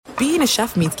being a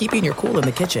chef means keeping your cool in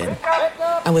the kitchen.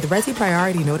 And with Resi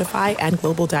Priority Notify and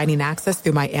Global Dining Access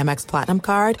through my Amex Platinum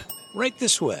card, right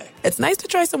this way. It's nice to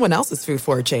try someone else's food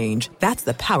for a change. That's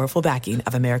the powerful backing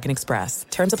of American Express.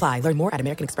 Terms apply. Learn more at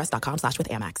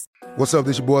americanexpress.com/withAmex. What's up?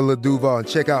 This your boy Lil Duval, and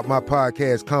check out my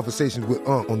podcast, Conversations with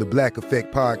Unc, on the Black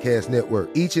Effect Podcast Network.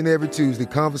 Each and every Tuesday,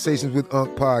 Conversations with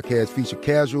Unc podcast feature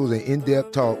casual and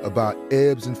in-depth talk about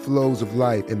ebbs and flows of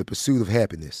life and the pursuit of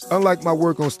happiness. Unlike my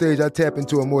work on stage, I tap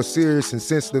into a more serious and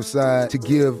sensitive side to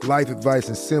give life advice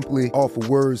and simply offer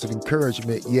words of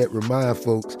encouragement, yet remind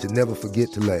folks to never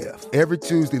forget to laugh. Every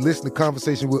Tuesday, listen to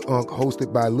Conversation with Unc,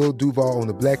 hosted by Lil Duval on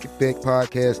the Black Effect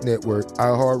Podcast Network,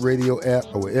 iHeartRadio app,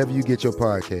 or wherever you get your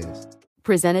podcasts.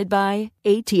 Presented by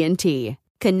AT&T.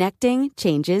 Connecting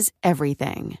changes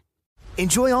everything.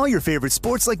 Enjoy all your favorite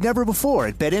sports like never before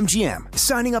at BetMGM.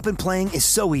 Signing up and playing is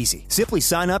so easy. Simply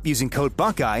sign up using code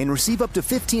Buckeye and receive up to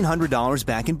 $1,500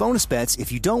 back in bonus bets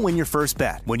if you don't win your first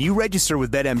bet. When you register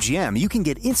with BetMGM, you can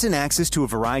get instant access to a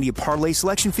variety of parlay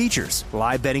selection features,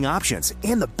 live betting options,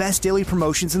 and the best daily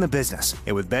promotions in the business.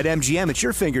 And with BetMGM at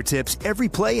your fingertips, every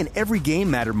play and every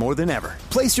game matter more than ever.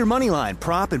 Place your moneyline,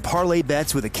 prop, and parlay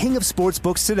bets with the king of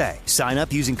sportsbooks today. Sign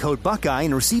up using code Buckeye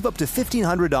and receive up to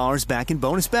 $1,500 back in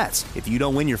bonus bets if you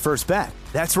don't win your first bet.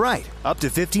 That's right, up to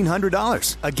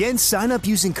 $1,500. Again, sign up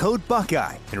using code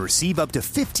Buckeye and receive up to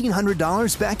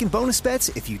 $1,500 back in bonus bets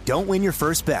if you don't win your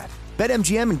first bet.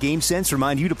 BetMGM and GameSense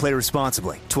remind you to play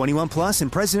responsibly. 21 plus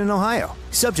and present in Ohio.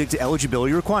 Subject to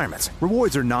eligibility requirements.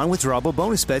 Rewards are non-withdrawable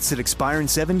bonus bets that expire in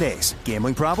 7 days.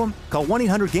 Gambling problem? Call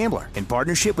 1-800-GAMBLER in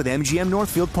partnership with MGM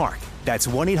Northfield Park. That's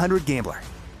 1-800-GAMBLER.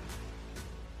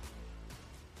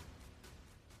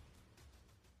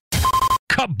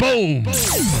 Kaboom!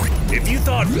 If you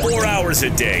thought 4 hours a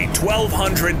day,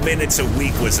 1,200 minutes a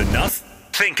week was enough,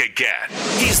 think again.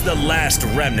 He's the last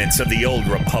remnants of the old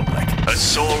republic, a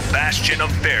sole bastion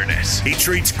of fairness. He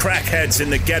treats crackheads in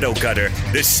the ghetto gutter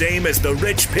the same as the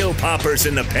rich pill poppers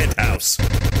in the penthouse.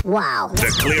 Wow.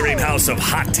 The clearinghouse of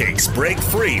hot takes break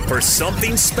free for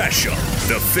something special.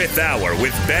 The Fifth Hour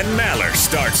with Ben Maller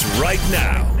starts right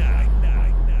now.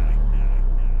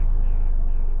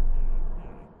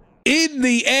 In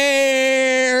the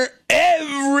air,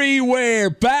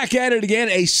 everywhere. Back at it again.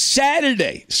 A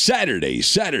Saturday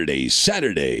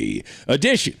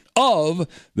edition of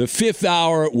the Fifth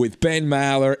Hour with Ben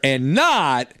Maller, and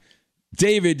not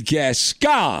David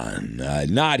Gascon.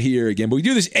 Not here again. But we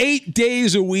do this 8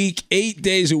 days a week,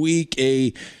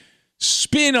 a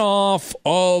spin-off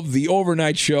of the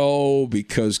overnight show,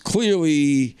 because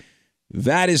clearly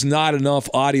that is not enough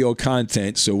audio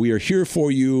content. So we are here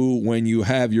for you when you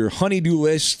have your honey-do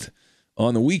list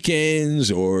on the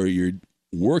weekends, or you're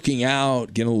working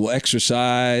out, getting a little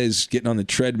exercise, getting on the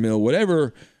treadmill,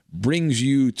 whatever brings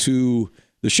you to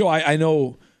the show. I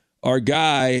know our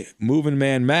guy, Moving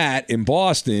Man Matt in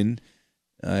Boston,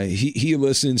 he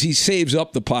listens. He saves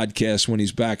up the podcast when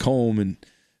he's back home in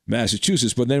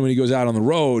Massachusetts. But then when he goes out on the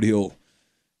road, he'll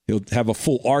have a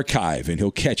full archive and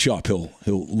he'll catch up. He'll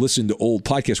listen to old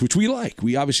podcasts, which we like.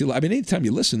 We obviously like. I mean, anytime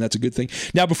you listen, that's a good thing.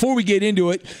 Now, before we get into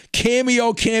it,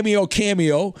 cameo.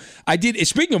 I did,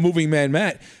 speaking of Moving Man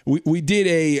Matt, we did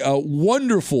a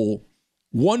wonderful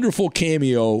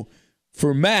cameo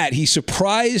for Matt. He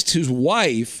surprised his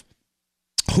wife,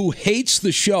 who hates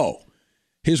the show.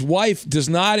 His wife does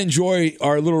not enjoy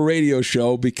our little radio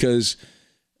show because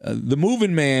the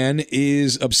Moving Man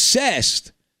is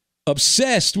obsessed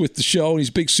with the show, and he's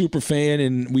a big super fan,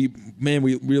 and we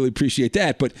really appreciate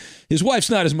that. But his wife's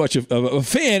not as much of a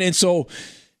fan, and so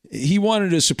he wanted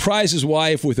to surprise his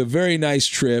wife with a very nice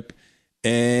trip,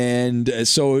 and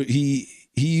so he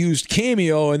used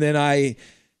Cameo, and then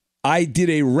I did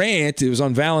a rant. It was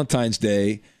on Valentine's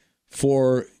Day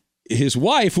for his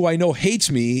wife, who I know hates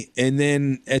me, and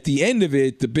then at the end of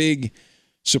it, the big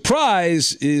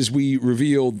surprise is we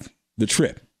revealed the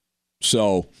trip.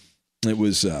 So it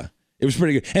was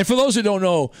pretty good. And for those who don't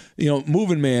know,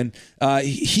 Moving Man,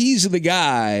 he's the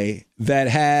guy that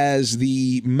has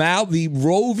the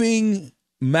roving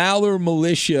Maller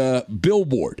Militia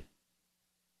billboard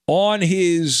on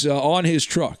his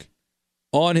truck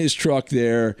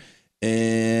there,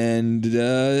 and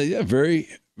very,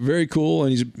 very cool.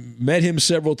 And he's met him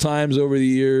several times over the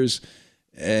years.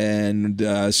 And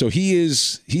so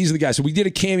he's the guy. So we did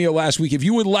a cameo last week. If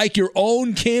you would like your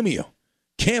own cameo,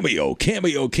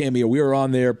 we are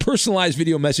on there. Personalized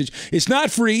video message. It's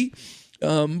not free,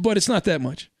 but it's not that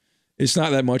much.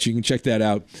 You can check that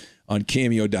out on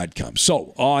cameo.com.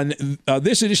 So on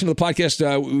this edition of the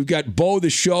podcast, we've got Bo the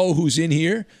Show, who's in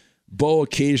here. Bo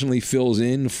occasionally fills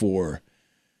in for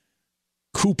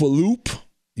Koopa Loop.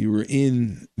 You were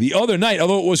in the other night,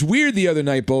 although it was weird the other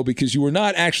night, Bo, because you were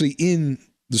not actually in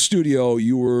the studio.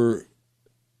 You were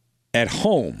at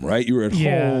home, right? You were at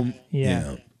home.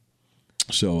 Yeah.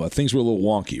 So things were a little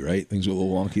wonky, right? Things were a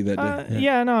little wonky that day.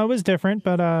 Yeah, no, it was different,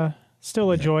 but still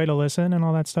a joy to listen and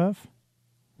all that stuff.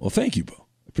 Well, thank you, Bo.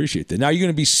 Appreciate that. Now you're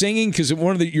going to be singing, because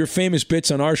one of your famous bits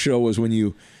on our show was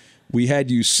when we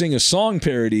had you sing a song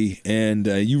parody, and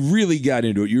you really got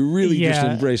into it. You really just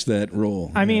embraced that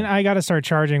role. I mean, I got to start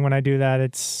charging when I do that.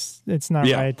 It's not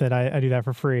right that I do that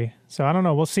for free. So I don't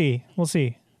know. We'll see.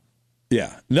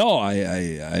 Yeah. No,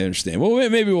 I understand. Well,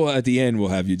 maybe at the end we'll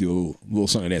have you do a little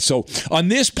something like that. So on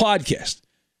this podcast,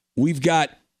 we've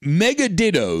got Mega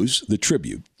Dittos, the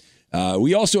tribute.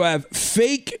 We also have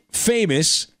Fake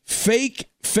Famous,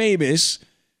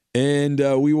 and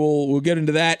we'll get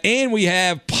into that. And we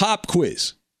have Pop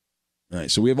Quiz. All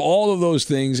right, so we have all of those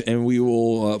things, and we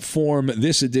will form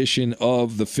this edition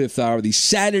of the Fifth Hour, the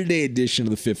Saturday edition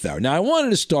of the Fifth Hour. Now, I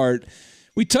wanted to start,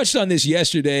 we touched on this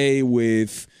yesterday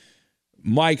with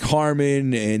Mike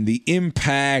Harmon and the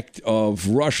impact of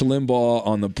Rush Limbaugh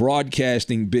on the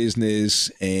broadcasting business,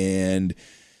 and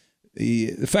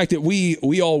the fact that we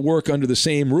all work under the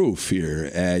same roof here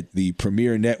at the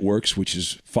Premier Networks, which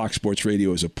is Fox Sports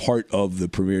Radio is a part of the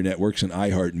Premier Networks and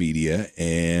iHeartMedia,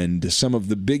 and some of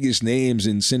the biggest names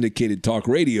in syndicated talk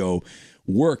radio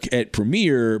work at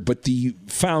Premier, but the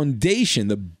foundation,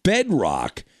 the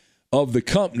bedrock of the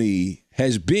company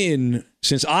has been,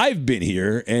 since I've been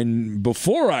here and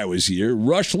before I was here,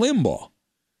 Rush Limbaugh.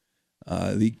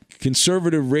 The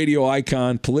conservative radio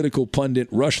icon, political pundit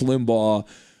Rush Limbaugh,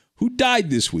 who died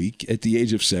this week at the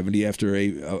age of 70 after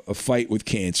a fight with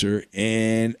cancer.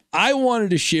 And I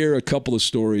wanted to share a couple of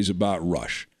stories about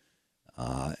Rush.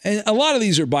 And a lot of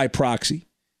these are by proxy.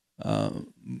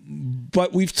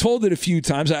 But we've told it a few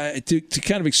times. To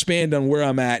kind of expand on where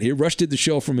I'm at here, Rush did the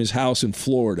show from his house in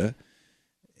Florida.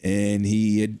 And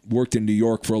he had worked in New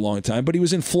York for a long time, but he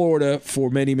was in Florida for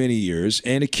many, many years.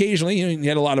 And occasionally, he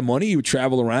had a lot of money. He would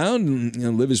travel around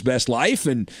and live his best life.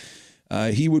 And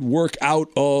he would work out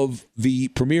of the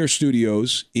Premier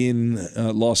Studios in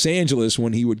Los Angeles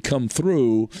when he would come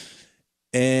through.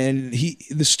 And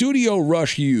the studio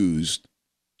Rush used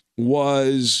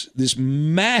was this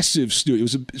massive studio.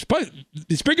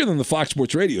 It's bigger than the Fox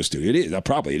Sports Radio studio. It is.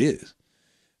 Probably it is.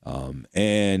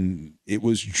 And it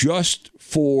was just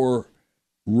for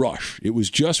Rush. It was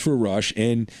just for Rush.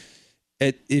 And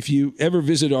if you ever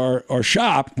visit our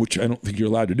shop, which I don't think you're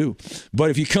allowed to do, but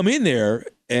if you come in there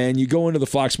and you go into the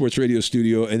Fox Sports Radio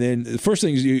studio, and then the first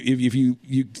thing is if you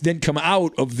then come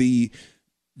out of the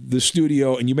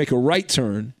studio and you make a right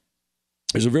turn,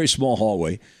 there's a very small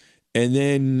hallway, and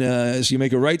then so you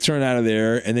make a right turn out of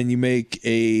there, and then you make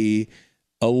a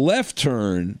left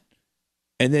turn.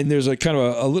 And then there's a kind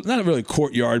of a not really a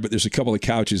courtyard, but there's a couple of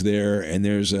couches there, and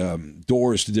there's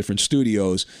doors to different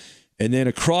studios. And then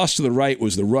across to the right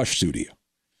was the Rush studio.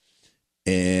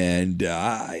 And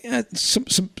I had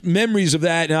some memories of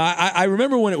that. Now, I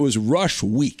remember when it was Rush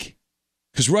Week,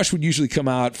 because Rush would usually come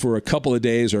out for a couple of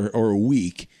days or a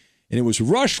week. And it was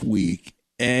Rush Week,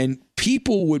 and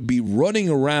people would be running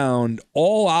around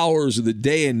all hours of the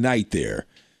day and night there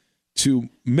to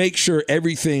make sure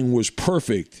everything was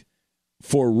perfect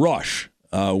for Rush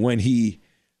when he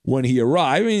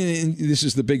arrived. I mean, this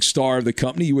is the big star of the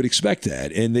company. You would expect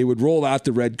that. And they would roll out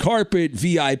the red carpet,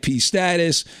 VIP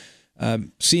status,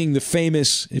 seeing the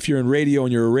famous, if you're in radio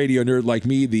and you're a radio nerd like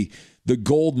me, the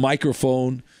gold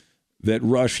microphone that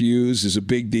Rush used is a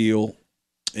big deal.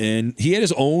 And he had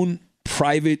his own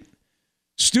private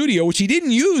studio, which he didn't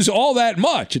use all that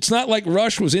much. It's not like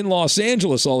Rush was in Los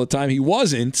Angeles all the time. He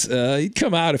wasn't. He'd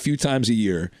come out a few times a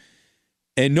year.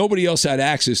 And nobody else had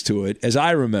access to it, as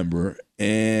I remember.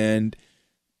 And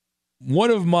one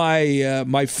of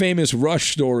my famous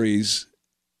Rush stories,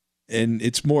 and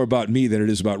it's more about me than it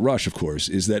is about Rush, of course,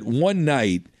 is that one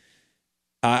night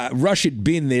Rush had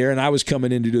been there, and I was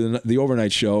coming in to do the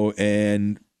overnight show.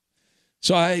 And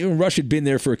so Rush had been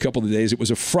there for a couple of days. It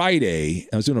was a Friday.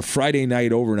 I was doing a Friday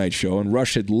night overnight show, and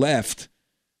Rush had left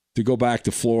to go back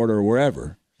to Florida or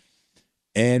wherever.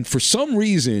 And for some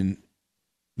reason,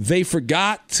 they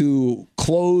forgot to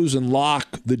close and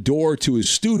lock the door to his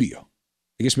studio.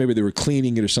 I guess maybe they were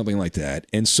cleaning it or something like that.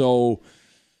 And so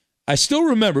I still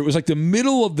remember it was like the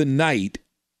middle of the night,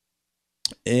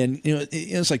 and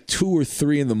it's like 2 or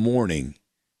 3 in the morning.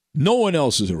 No one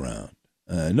else is around.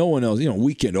 No one else.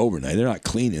 Weekend overnight. They're not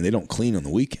cleaning. They don't clean on the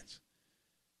weekends.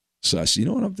 So I said, you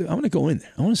know what? I'm going to go in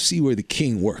there. I want to see where the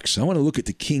king works. I want to look at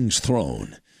the king's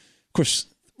throne. Of course,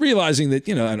 realizing that,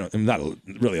 I'm not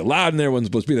really allowed in there, wasn't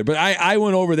supposed to be there. But I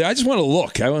went over there. I just want to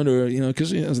look. I wanted to,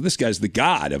 because this guy's the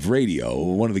god of radio,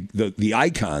 one of the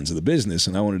icons of the business,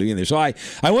 and I wanted to get in there. So I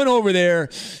went over there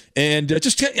and I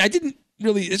just want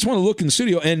to look in the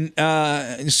studio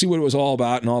and see what it was all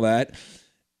about and all that.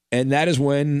 And that is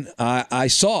when I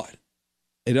saw it.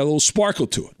 It had a little sparkle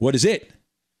to it. What is it?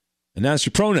 Announce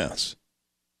your pronouns.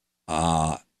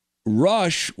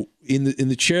 Rush, in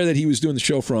the chair that he was doing the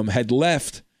show from, had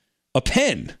left a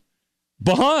pen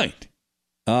behind.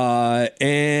 So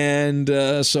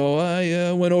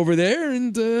I went over there,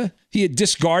 and he had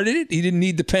discarded it. He didn't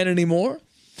need the pen anymore.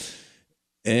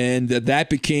 And that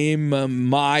became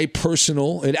my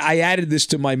personal, and I added this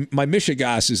to my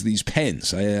Michigas is these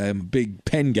pens. I'm a big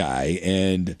pen guy.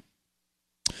 And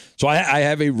so I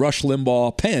have a Rush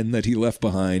Limbaugh pen that he left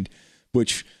behind,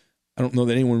 which I don't know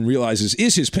that anyone realizes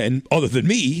is his pen other than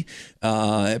me.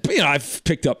 But I've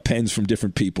picked up pens from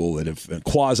different people that have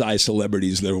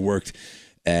quasi-celebrities that have worked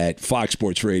at Fox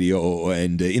Sports Radio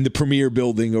and in the Premier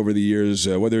building over the years,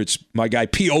 whether it's my guy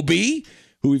P.O.B.,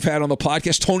 who we've had on the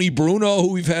podcast, Tony Bruno,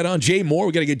 who we've had on, Jay Moore.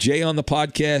 We got to get Jay on the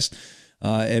podcast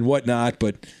and whatnot.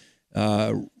 But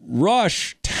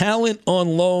Rush, talent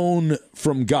on loan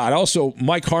from God. Also,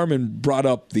 Mike Harmon brought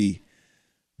up the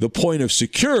point of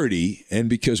security, and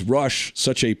because Rush,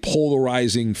 such a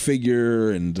polarizing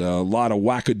figure and a lot of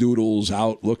wackadoodles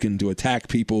out looking to attack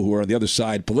people who are on the other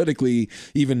side politically,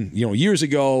 even years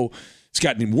ago, it's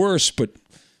gotten worse, but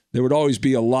there would always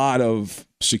be a lot of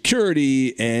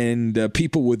security and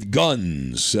people with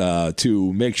guns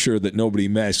to make sure that nobody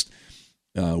messed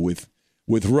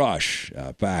with Rush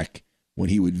back when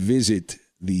he would visit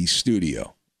the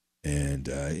studio. And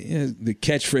the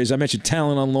catchphrase, I mentioned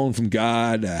talent on loan from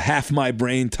God, half my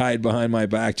brain tied behind my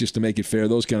back just to make it fair,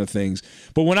 those kind of things.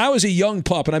 But when I was a young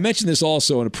pup, and I mentioned this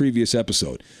also in a previous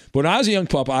episode, but when I was a young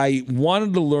pup, I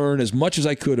wanted to learn as much as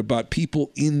I could about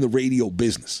people in the radio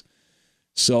business.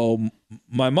 So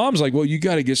my mom's like, well, you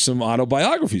got to get some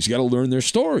autobiographies. You got to learn their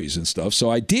stories and stuff. So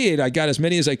I did. I got as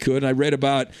many as I could, and I read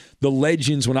about the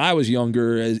legends when I was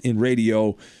younger in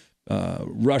radio.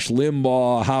 Rush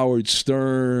Limbaugh, Howard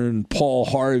Stern, Paul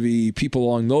Harvey, people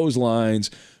along those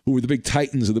lines who were the big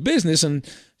titans of the business, and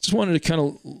just wanted to kind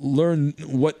of learn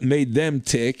what made them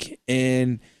tick.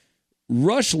 And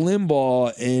Rush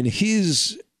Limbaugh and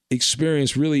his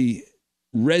experience really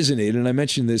resonated. And I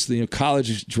mentioned this,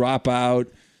 college dropout,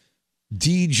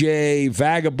 DJ,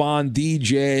 vagabond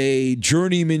DJ,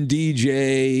 journeyman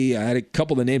DJ. I had a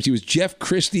couple of the names. He was Jeff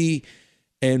Christie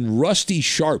and Rusty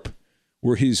Sharp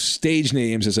were his stage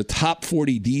names as a top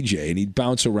 40 DJ, and he'd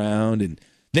bounce around. And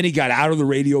then he got out of the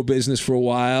radio business for a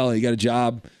while. He got a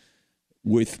job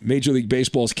with Major League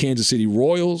Baseball's Kansas City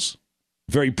Royals,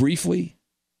 very briefly.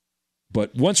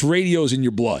 But once radio's in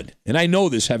your blood, and I know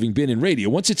this having been in radio,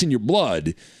 once it's in your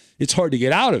blood, it's hard to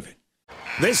get out of it.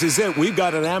 This is it. We've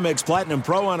got an Amex Platinum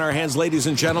Pro on our hands, ladies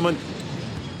and gentlemen.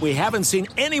 We haven't seen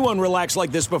anyone relax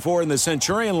like this before in the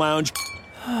Centurion Lounge.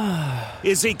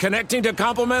 Is he connecting to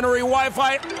complimentary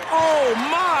Wi-Fi? Oh,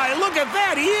 my! Look at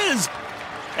that! He is!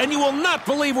 And you will not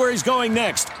believe where he's going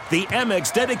next. The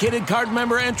Amex dedicated card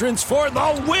member entrance for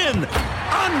the win!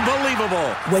 Unbelievable!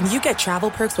 When you get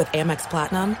travel perks with Amex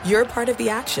Platinum, you're part of the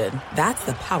action. That's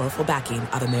the powerful backing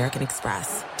of American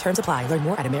Express. Terms apply. Learn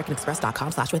more at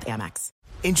americanexpress.com/withAmex.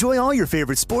 Enjoy all your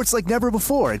favorite sports like never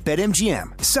before at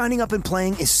BetMGM. Signing up and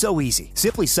playing is so easy.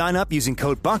 Simply sign up using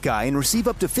code Buckeye and receive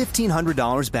up to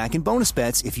 $1,500 back in bonus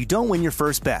bets if you don't win your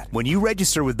first bet. When you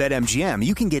register with BetMGM,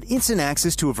 you can get instant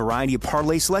access to a variety of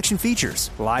parlay selection features,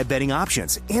 live betting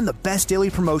options, and the best daily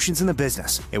promotions in the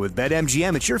business. And with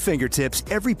BetMGM at your fingertips,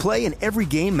 every play and every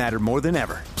game matter more than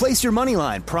ever. Place your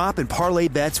moneyline, prop, and parlay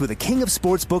bets with the king of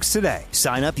sportsbooks today.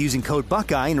 Sign up using code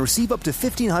Buckeye and receive up to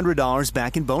 $1,500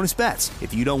 back in bonus bets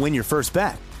if you don't win your first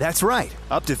bet. That's right,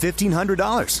 up to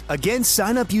 $1,500. Again,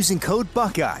 sign up using code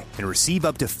Buckeye and receive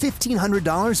up to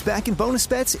 $1,500 back in bonus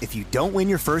bets if you don't win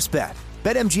your first bet.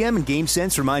 BetMGM and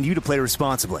GameSense remind you to play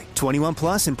responsibly. 21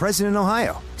 plus and present in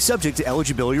Ohio. Subject to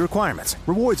eligibility requirements.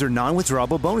 Rewards are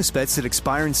non-withdrawable bonus bets that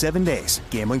expire in 7 days.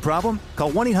 Gambling problem?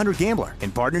 Call 1-800-GAMBLER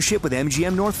in partnership with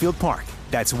MGM Northfield Park.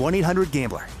 That's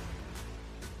 1-800-GAMBLER.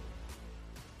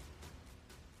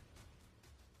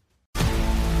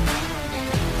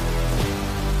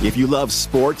 If you love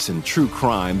sports and true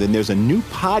crime, then there's a new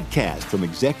podcast from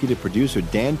executive producer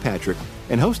Dan Patrick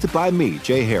and hosted by me,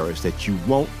 Jay Harris, that you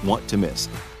won't want to miss.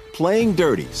 Playing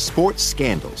Dirty: Sports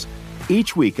Scandals.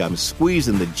 Each week, I'm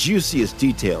squeezing the juiciest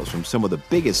details from some of the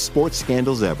biggest sports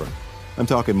scandals ever. I'm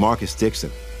talking Marcus Dixon,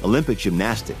 Olympic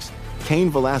gymnastics, Cain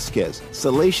Velasquez,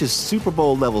 salacious Super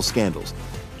Bowl-level scandals.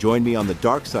 Join me on the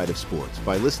dark side of sports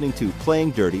by listening to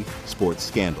Playing Dirty Sports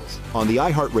Scandals on the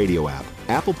iHeartRadio app,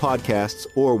 Apple Podcasts,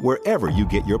 or wherever you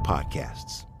get your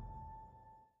podcasts.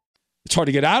 It's hard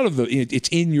to get out of it's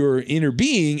in your inner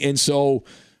being. And so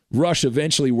Rush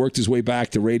eventually worked his way back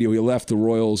to radio. He left the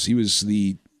Royals. He was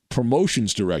the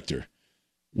promotions director,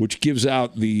 which gives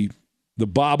out the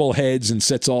bobbleheads and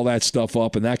sets all that stuff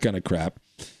up and that kind of crap.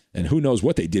 And who knows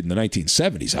what they did in the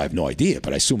 1970s. I have no idea,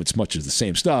 but I assume it's much of the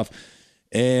same stuff.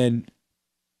 And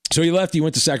so he left. He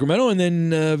went to Sacramento, and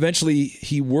then eventually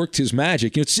he worked his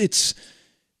magic. It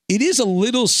is a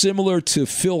little similar to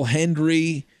Phil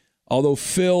Hendrie, although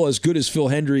Phil, as good as Phil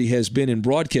Hendrie has been in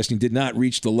broadcasting, did not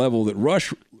reach the level that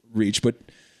Rush reached.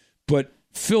 But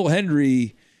Phil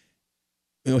Hendrie,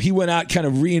 he went out kind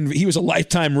of he was a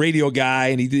lifetime radio guy,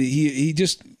 and he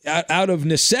just out of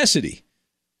necessity,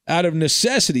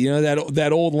 that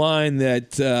old line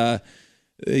that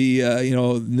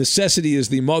necessity is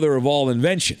the mother of all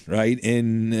invention, right?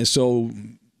 And so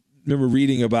remember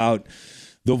reading about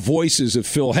the voices of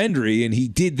Phil Hendrie, and he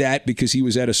did that because he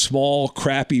was at a small,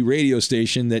 crappy radio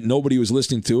station that nobody was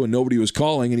listening to and nobody was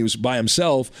calling, and he was by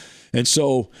himself. And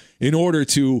so in order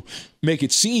to make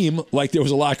it seem like there was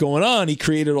a lot going on, he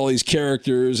created all these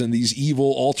characters and these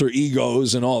evil alter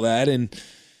egos and all that, and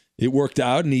it worked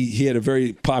out, and he had a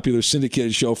very popular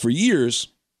syndicated show for years,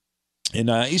 and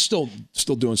he's still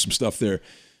doing some stuff there,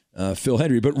 Phil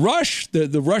Hendrie. But Rush,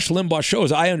 the Rush Limbaugh show,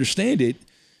 as I understand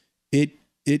it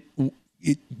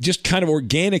just kind of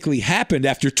organically happened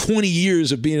after 20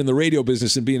 years of being in the radio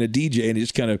business and being a DJ, and it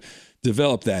just kind of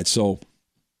developed that. So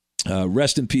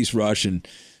rest in peace, Rush, and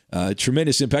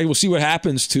tremendous impact. We'll see what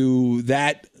happens to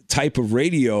that type of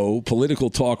radio, political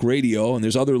talk radio, and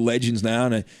there's other legends now,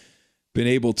 and I've been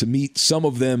able to meet some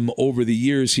of them over the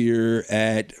years here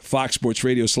at Fox Sports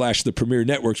Radio / the Premier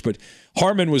Networks. But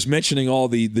Harmon was mentioning all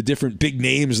the different big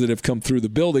names that have come through the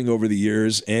building over the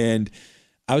years, and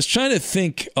I was trying to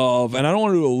think of, and I don't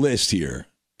want to do a list here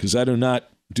because I do not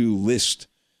do list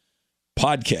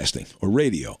podcasting or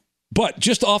radio, but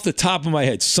just off the top of my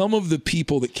head, some of the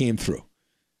people that came through.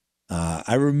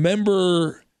 I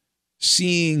remember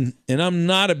seeing, and I'm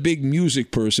not a big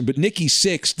music person, but Nikki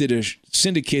Sixx did a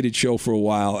syndicated show for a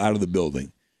while out of the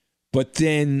building. But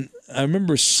then I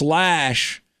remember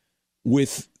Slash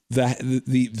with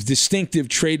the distinctive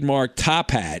trademark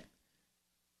top hat.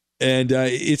 And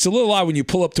it's a little odd when you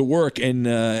pull up to work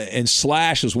and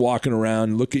Slash is walking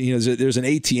around looking. There's an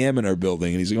ATM in our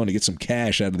building, and he's going to get some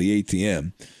cash out of the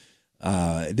ATM.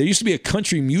 There used to be a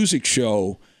country music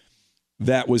show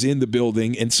that was in the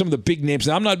building, and some of the big names.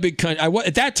 Now, I'm not a big country.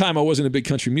 At that time, I wasn't a big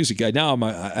country music guy. Now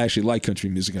I actually like country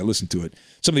music. I listen to it.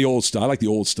 Some of the old stuff. I like the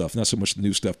old stuff, not so much the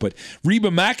new stuff. But Reba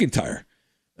McEntire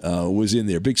was in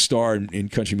there, big star in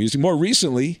country music. More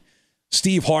recently,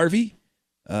 Steve Harvey.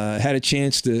 Had a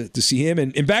chance to see him.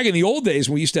 And back in the old days,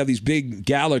 when we used to have these big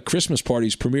gala Christmas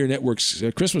parties, Premier Networks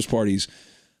Christmas parties,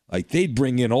 like they'd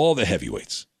bring in all the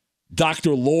heavyweights.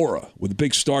 Dr. Laura, with the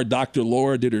big star Dr.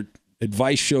 Laura, did her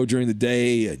advice show during the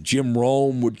day. Jim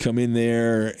Rome would come in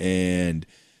there, and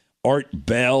Art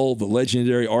Bell, the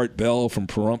legendary Art Bell from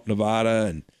Pahrump,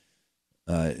 Nevada.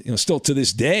 And still to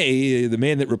this day, the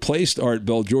man that replaced Art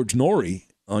Bell, George Norrie,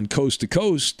 on Coast to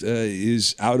Coast,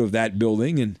 is out of that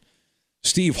building. And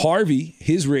Steve Harvey,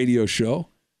 his radio show.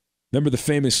 Remember the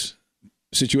famous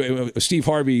situation? Steve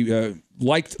Harvey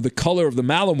liked the color of the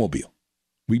Malamobile.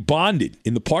 We bonded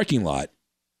in the parking lot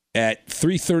at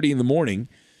 3:30 in the morning.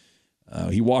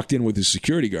 He walked in with his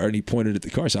security guard, and he pointed at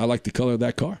the car and said, I like the color of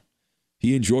that car.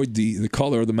 He enjoyed the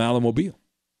color of the Malamobile.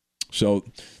 So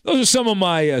those are some of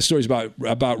my stories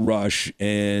about Rush,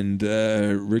 and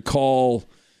recall...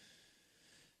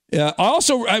 I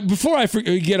also, before I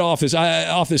get off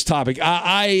this topic,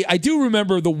 I do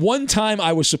remember the one time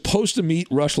I was supposed to meet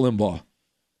Rush Limbaugh.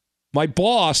 My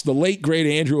boss, the late great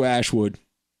Andrew Ashwood,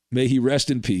 may he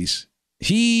rest in peace.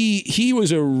 He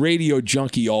was a radio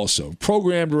junkie also,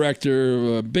 program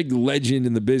director, a big legend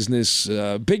in the business,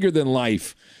 bigger than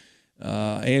life.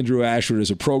 Andrew Ashwood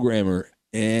is a programmer,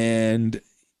 and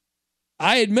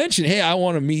I had mentioned, hey, I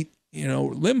want to meet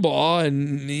Limbaugh,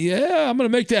 and yeah, I'm going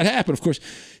to make that happen. Of course,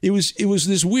 it was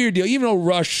this weird deal. Even though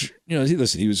Rush, he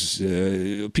was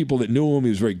people that knew him. He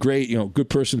was very great, good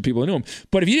person to people that knew him.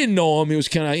 But if you didn't know him, he was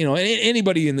kind of,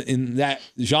 anybody in that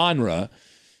genre,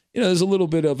 there's a little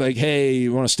bit of like, hey,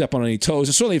 you want to step on any toes.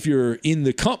 And certainly if you're in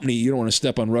the company, you don't want to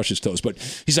step on Rush's toes. But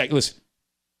he's like, listen,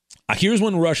 here's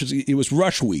when it was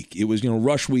Rush Week. It was,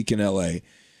 Rush Week in L.A.,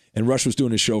 and Rush was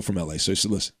doing his show from L.A. So he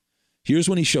said, listen, here's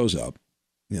when he shows up.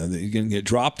 You're going to get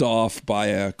dropped off by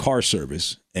a car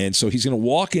service, and so he's going to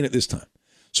walk in at this time.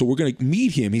 So we're going to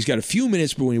meet him. He's got a few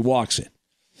minutes when he walks in.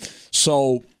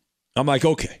 So I'm like,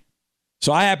 okay.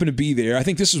 So I happen to be there. I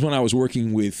think this is when I was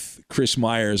working with Chris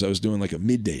Myers. I was doing like a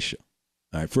midday show.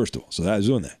 All right, first of all. So I was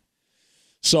doing that.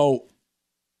 So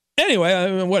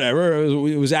anyway, whatever.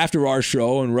 It was after our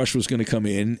show, and Rush was going to come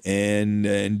in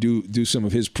and do some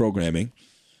of his programming.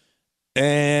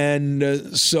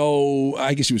 And so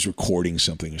I guess he was recording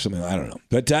something or something. I don't know.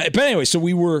 But anyway, so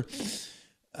we were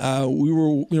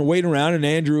waiting around, and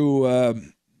Andrew,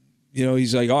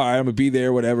 he's like, all right, I'm going to be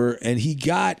there, whatever. And he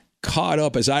got caught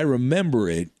up, as I remember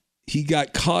it, he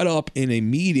got caught up in a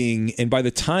meeting. And by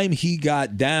the time he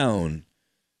got down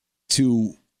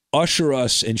to usher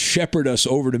us and shepherd us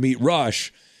over to meet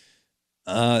Rush,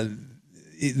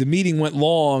 the meeting went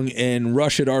long, and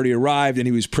Rush had already arrived, and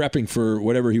he was prepping for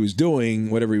whatever he was doing,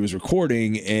 whatever he was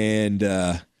recording.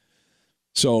 And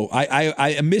so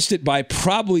I missed it by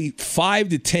probably 5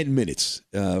 to 10 minutes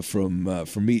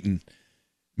from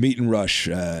meeting Rush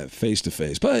face to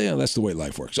face. But that's the way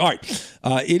life works. All right.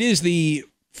 It is the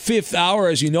 5th hour,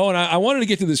 as you know, and I wanted to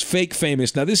get to this fake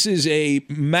famous. Now, this is a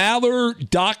Maller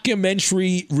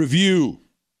documentary review.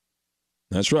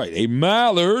 That's right, a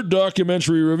Maller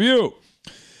documentary review.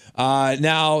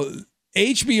 Now,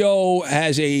 HBO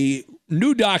has a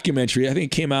new documentary, I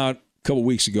think it came out a couple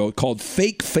weeks ago, called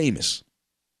Fake Famous.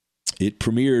 It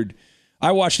premiered,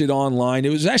 I watched it online. It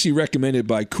was actually recommended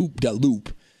by Coop de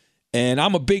Loop, and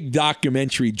I'm a big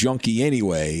documentary junkie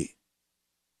anyway,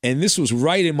 and this was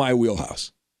right in my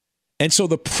wheelhouse. And so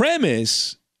the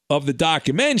premise of the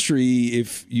documentary,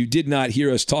 if you did not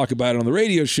hear us talk about it on the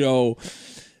radio show,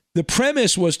 the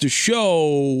premise was to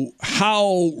show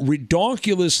how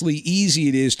redonkulously easy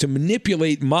it is to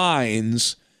manipulate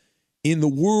minds in the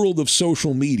world of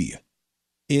social media,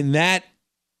 in that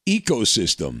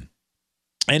ecosystem,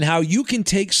 and how you can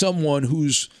take someone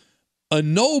who's a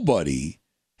nobody,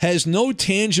 has no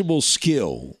tangible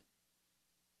skill,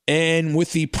 and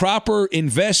with the proper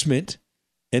investment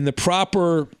and the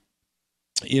proper,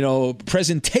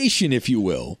 presentation, if you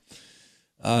will,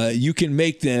 you can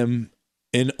make them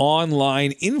an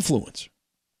online influencer.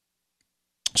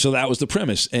 So that was the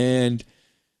premise. And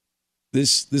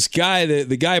this guy,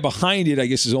 the guy behind it, I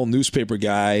guess his old newspaper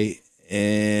guy,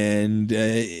 and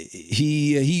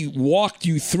he walked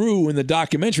you through in the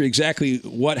documentary exactly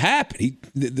what happened.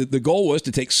 The goal was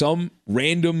to take some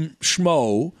random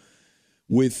schmo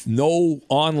with no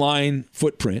online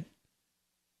footprint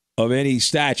of any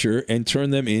stature and turn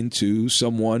them into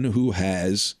someone who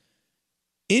has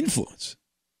influence.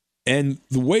 And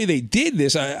the way they did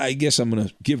this, I guess I'm going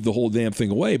to give the whole damn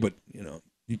thing away, but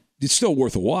it's still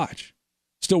worth a watch.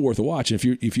 Still worth a watch.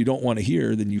 And if you don't want to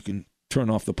hear, then you can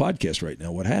turn off the podcast right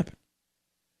now. What happened?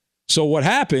 So what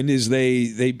happened is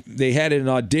they had an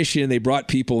audition. They brought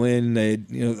people in.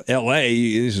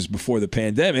 L.A. This is before the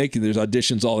pandemic, and there's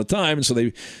auditions all the time. And so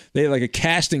they had like a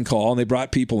casting call, and they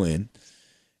brought people in,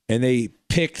 and they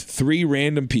picked 3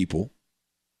 random people.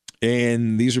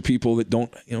 And these are people that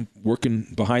don't, working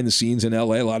behind the scenes in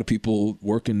LA. A lot of people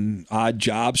working odd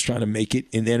jobs, trying to make it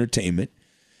in entertainment,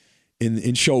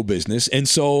 in show business. And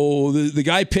so the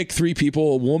guy picked 3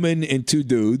 people, a woman and 2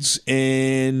 dudes.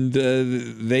 And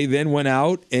they then went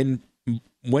out and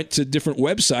went to different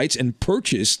websites and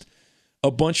purchased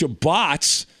a bunch of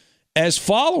bots as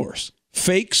followers,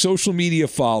 fake social media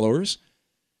followers.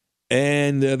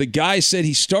 And the guy said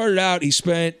he started out, he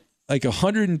spent like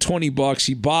 $120.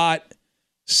 He bought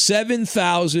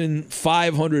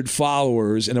 7,500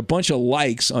 followers and a bunch of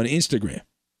likes on Instagram.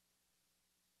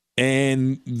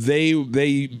 And they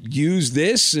use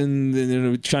this, and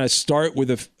they're trying to start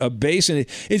with a base. And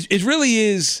it really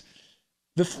is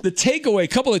the takeaway, a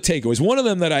couple of takeaways. One of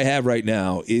them that I have right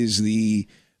now is the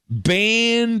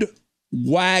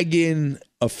bandwagon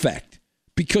effect.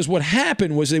 Because what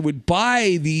happened was they would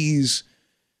buy these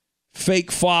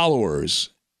fake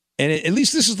followers. And at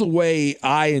least this is the way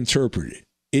I interpret it.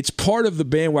 It's part of the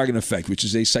bandwagon effect, which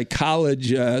is a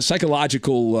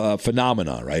psychological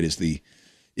phenomenon, right? Is the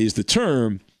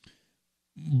term.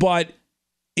 But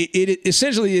it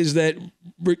essentially is that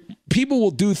people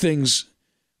will do things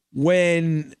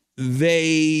when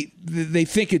they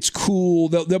think it's cool.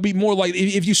 They'll be more like,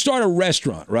 if you start a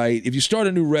restaurant, right? If you start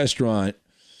a new restaurant,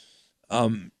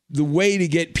 the way to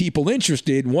get people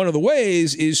interested, one of the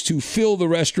ways is to fill the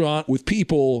restaurant with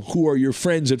people who are your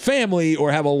friends and family, or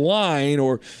have a line,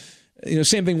 or,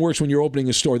 same thing works when you're opening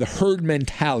a store. The herd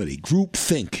mentality, group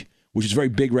think, which is very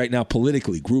big right now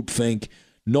politically, group think,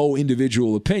 no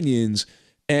individual opinions.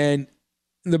 And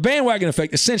the bandwagon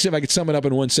effect, essentially, if I could sum it up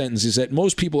in one sentence, is that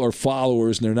most people are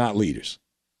followers and they're not leaders,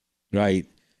 right?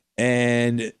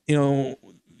 And,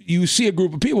 you see a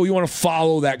group of people, you want to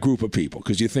follow that group of people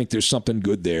because you think there's something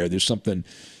good there. There's something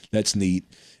That's neat.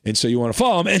 And so you want to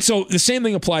follow them. And so the same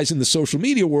thing applies in the social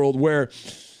media world where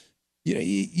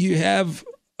you have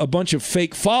a bunch of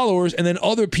fake followers, and then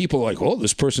other people are like, oh,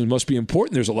 this person must be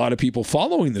important. There's a lot of people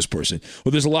following this person.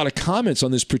 Or there's a lot of comments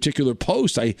on this particular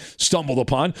post I stumbled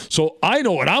upon. So I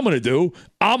know what I'm going to do.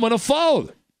 I'm going to follow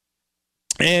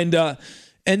them.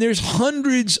 And there's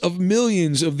hundreds of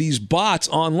millions of these bots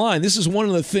online. This is one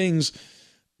of the things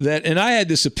that, and I had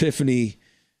this epiphany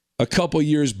a couple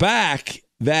years back,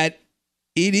 that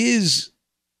it is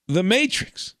the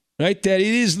Matrix, right? That it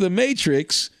is the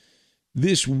Matrix,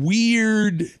 this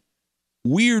weird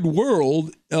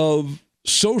world of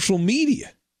social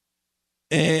media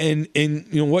and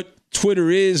what Twitter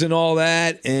is and all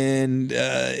that, and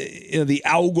the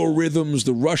algorithms,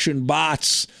 the Russian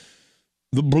bots,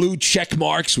 the blue check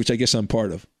marks, which I guess I'm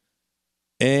part of,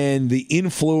 and the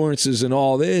influences and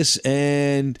all this.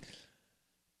 And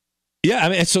yeah, I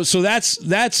mean, so that's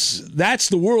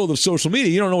the world of social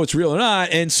media. You don't know what's real or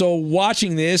not. And so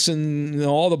watching this and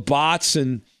all the bots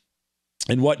and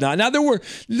whatnot. Now,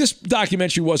 this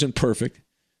documentary wasn't perfect.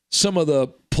 Some of the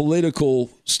political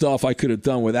stuff I could have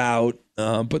done without,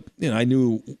 but I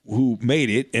knew who made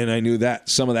it, and I knew that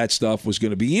some of that stuff was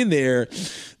going to be in there.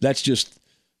 That's just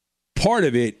part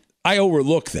of it. I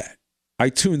overlooked that. I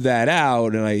tuned that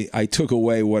out, and I took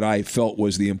away what I felt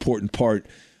was the important part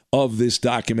of this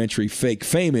documentary, Fake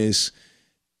Famous.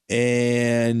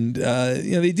 And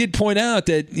they did point out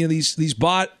that these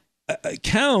bot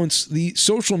accounts, the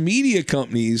social media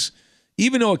companies,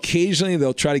 even though occasionally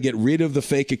they'll try to get rid of the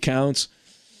fake accounts,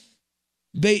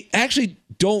 they actually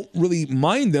don't really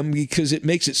mind them because it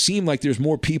makes it seem like there's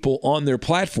more people on their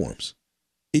platforms.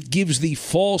 It gives the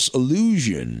false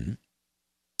illusion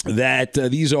that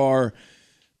these are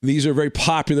very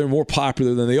popular, more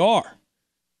popular than they are.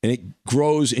 And it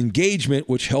grows engagement,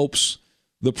 which helps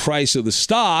the price of the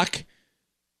stock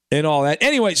and all that.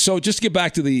 Anyway, so just to get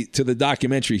back to the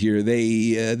documentary here,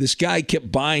 this guy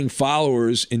kept buying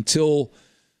followers until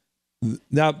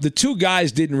now the two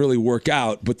guys didn't really work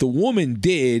out, but the woman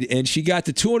did, and she got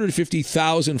to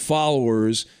 250,000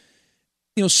 followers.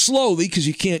 Slowly, because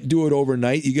you can't do it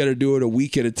overnight. You got to do it a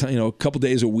week at a time, a couple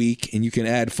days a week, and you can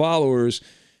add followers.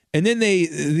 And then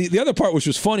the other part, which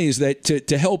was funny, is that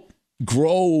to help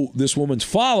grow this woman's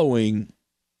following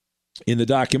in the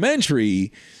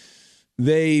documentary,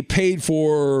 they paid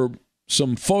for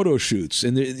some photo shoots.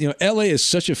 And LA is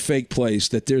such a fake place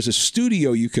that there's a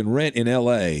studio you can rent in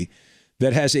LA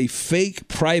that has a fake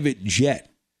private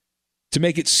jet to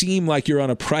make it seem like you're on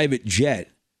a private jet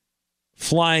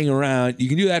flying around. You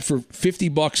can do that for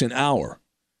 $50 an hour.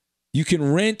 You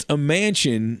can rent a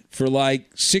mansion for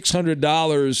like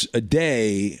 $600 a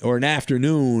day or an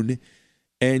afternoon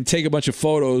and take a bunch of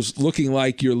photos looking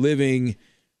like you're living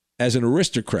as an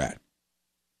aristocrat.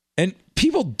 And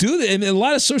people do that. And a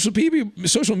lot of social media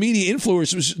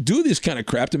influencers do this kind of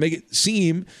crap to make it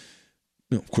seem,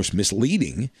 of course,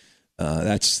 misleading.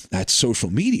 That's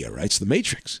social media, right? It's the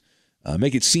Matrix.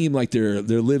 Make it seem like they're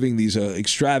living these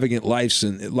extravagant lives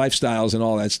and lifestyles and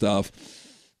all that stuff.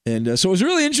 And so it was a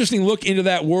really interesting look into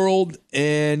that world.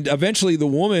 And eventually the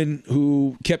woman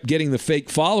who kept getting the fake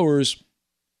followers,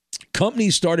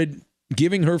 companies started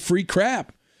giving her free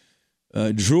crap.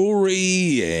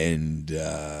 Jewelry and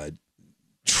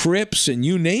trips and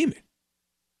you name it.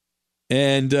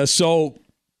 And so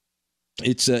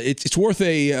it's worth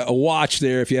a watch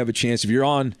there if you have a chance. If you're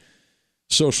on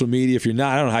social media, if you're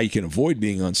not, I don't know how you can avoid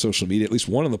being on social media, at least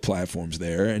one of the platforms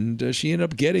there. And she ended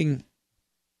up getting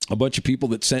a bunch of people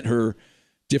that sent her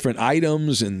different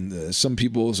items, and some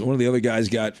people, one of the other guys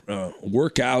got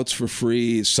workouts for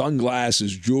free,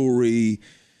 sunglasses, jewelry,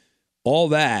 all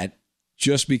that,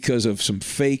 just because of some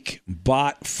fake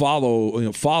bot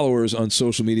followers on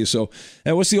social media. So,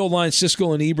 and what's the old line?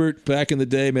 Siskel and Ebert back in the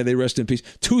day, may they rest in peace.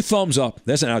 2 thumbs up.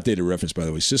 That's an outdated reference, by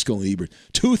the way. Siskel and Ebert.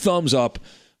 2 thumbs up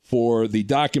for the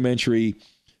documentary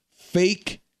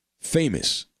Fake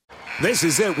Famous. This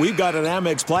is it. We've got an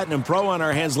Amex Platinum Pro on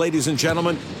our hands, ladies and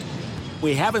gentlemen.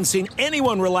 We haven't seen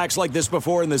anyone relax like this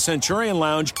before in the Centurion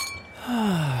Lounge.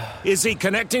 Is he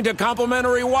connecting to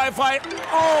complimentary Wi-Fi?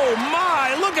 Oh,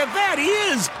 my! Look at that! He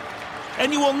is!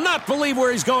 And you will not believe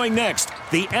where he's going next.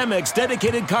 The Amex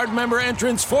dedicated card member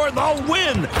entrance for the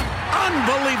win!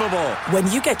 Unbelievable!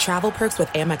 When you get travel perks with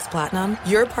Amex Platinum,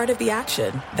 you're part of the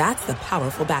action. That's the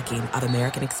powerful backing of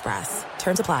American Express.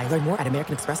 Terms apply. Learn more at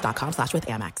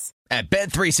americanexpress.com/withAmex. At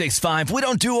Bet365, we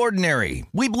don't do ordinary.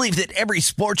 We believe that every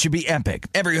sport should be epic.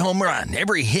 Every home run,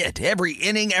 every hit, every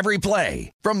inning, every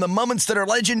play. From the moments that are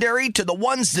legendary to the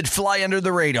ones that fly under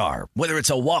the radar. Whether it's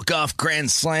a walk-off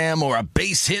grand slam or a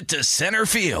base hit to center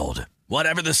field.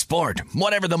 Whatever the sport,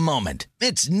 whatever the moment,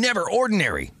 it's never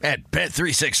ordinary at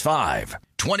Bet365.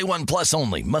 21 plus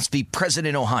only. Must be present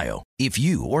in Ohio. If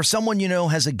you or someone you know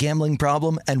has a gambling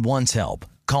problem and wants help,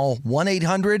 call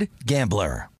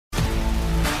 1-800-GAMBLER.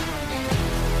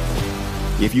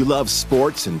 If you love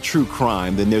sports and true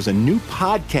crime, then there's a new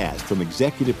podcast from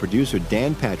executive producer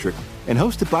Dan Patrick and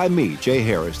hosted by me, Jay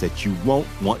Harris, that you won't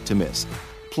want to miss.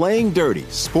 Playing Dirty: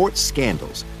 Sports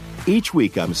Scandals. Each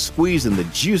week, I'm squeezing the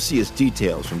juiciest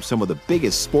details from some of the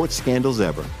biggest sports scandals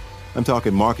ever. I'm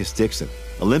talking Marcus Dixon,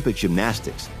 Olympic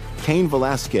gymnastics, Cain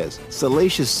Velasquez,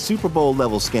 salacious Super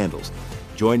Bowl-level scandals.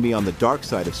 Join me on the dark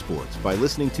side of sports by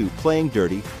listening to Playing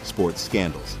Dirty: Sports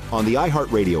Scandals on the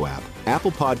iHeartRadio app,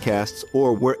 Apple Podcasts,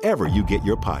 or wherever you get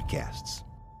your podcasts.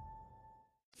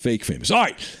 Fake famous. All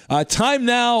right, time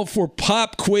now for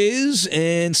Pop Quiz.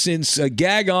 And since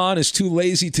Gagon is too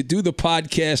lazy to do the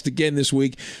podcast again this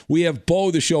week, we have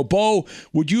Bo the show. Bo,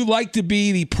 would you like to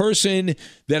be the person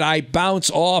that I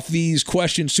bounce off these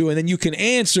questions to, and then you can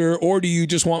answer, or do you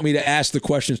just want me to ask the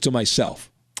questions to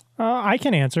myself? I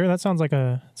can answer. That sounds like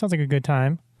a good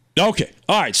time. Okay.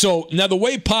 All right. So now the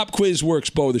way Pop Quiz works,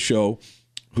 Bo the show,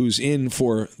 who's in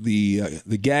for the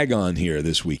Gagon here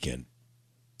this weekend.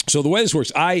 So the way this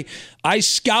works, I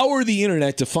scour the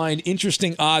internet to find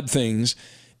interesting, odd things,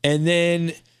 and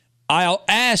then I'll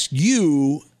ask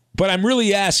you, but I'm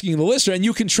really asking the listener, and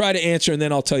you can try to answer, and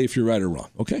then I'll tell you if you're right or wrong.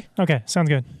 Okay? Okay, sounds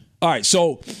good. All right,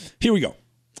 so here we go.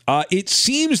 It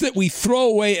seems that we throw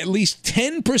away at least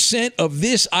 10% of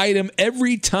this item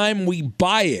every time we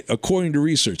buy it, according to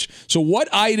research. So what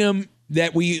item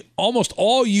that we almost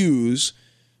all use,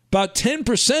 about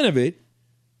 10% of it,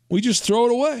 we just throw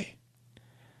it away.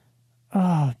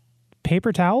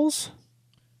 Paper towels?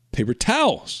 Paper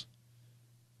towels?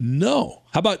 No.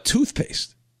 How about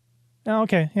toothpaste? Oh,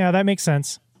 okay. Yeah, that makes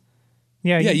sense.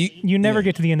 Yeah, you never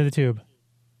get to the end of the tube.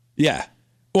 Yeah.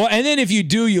 Well, and then if you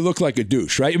do, you look like a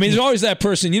douche, right? I mean, there's always that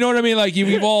person. You know what I mean? Like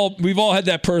we've all had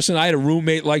that person. I had a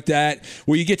roommate like that,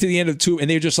 where you get to the end of the tube and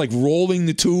they're just like rolling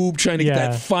the tube, trying to get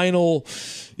that final.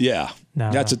 Yeah, no.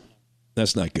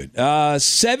 That's not good.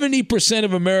 70%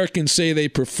 of Americans say they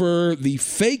prefer the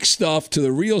fake stuff to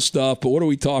the real stuff. But what are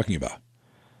we talking about?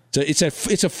 So it's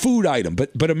a food item,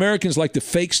 but Americans like the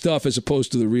fake stuff as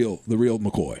opposed to the real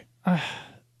McCoy. I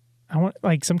want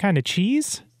like some kind of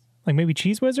cheese, like maybe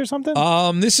Cheese Whiz or something.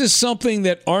 This is something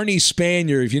that Arnie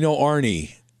Spanier, if you know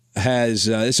Arnie, has.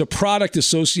 It's a product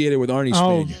associated with Arnie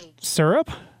Spanier. Syrup?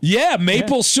 Yeah,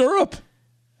 maple syrup.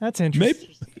 That's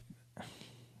interesting.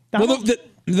 Well,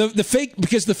 the fake,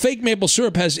 because the fake maple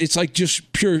syrup it's like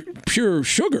just pure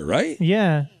sugar, right?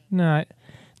 Yeah, no.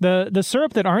 The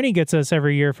syrup that Arnie gets us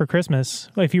every year for Christmas,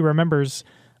 if he remembers,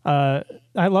 I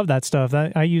love that stuff.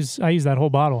 I use that whole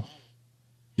bottle.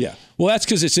 Yeah, well, that's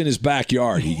because it's in his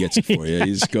backyard. He gets it for you.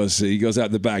 He goes out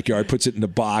in the backyard, puts it in the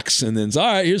box, and then's all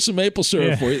right. Here's some maple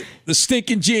syrup for you. The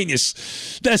stinking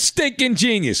genius.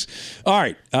 All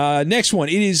right, next one.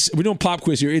 We're doing pop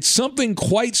quiz here. It's something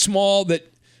quite small that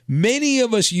many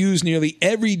of us use nearly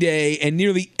every day, and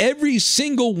nearly every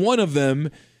single one of them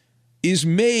is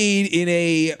made in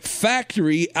a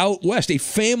factory out west, a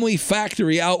family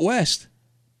factory out west.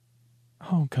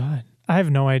 Oh, God. I have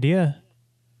no idea.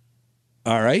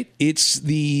 All right. It's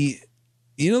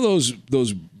those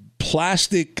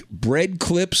plastic bread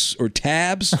clips or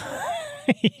tabs?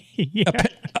 Yeah.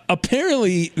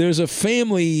 Apparently, there's a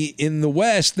family in the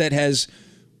West that has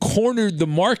cornered the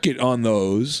market on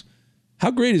those.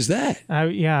 How great is that?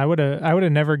 I would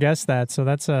have never guessed that. So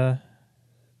that's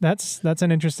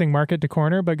an interesting market to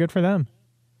corner, but good for them.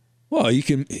 Well, you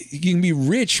can be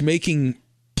rich making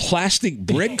plastic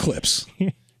bread clips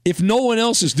if no one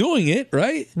else is doing it,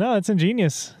 right? No, it's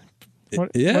ingenious. What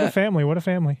a family! What a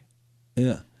family!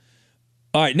 Yeah.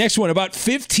 All right, next one. About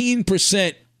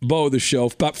 15%, Bo, the show.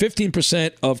 About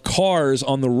 15% of cars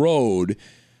on the road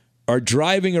are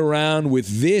driving around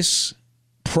with this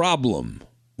problem.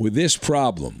 What is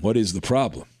the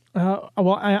problem? Well,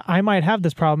 I might have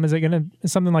this problem. Is it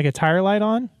something like a tire light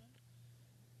on?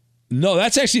 No,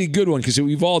 that's actually a good one because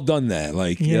we've all done that.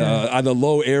 Like either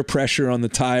low air pressure on the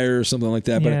tire or something like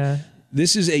that. But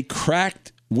this is a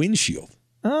cracked windshield.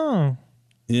 Oh.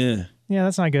 Yeah. Yeah,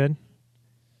 that's not good.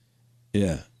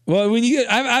 Yeah. Well, when you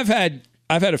get, I've had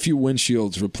a few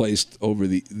windshields replaced over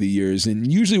the years,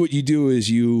 and usually what you do is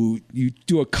you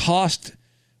do a cost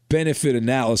benefit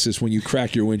analysis when you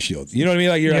crack your windshield. You know what I mean?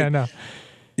 Like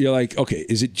you're like, okay,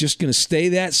 is it just going to stay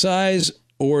that size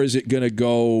or is it going to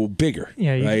go bigger?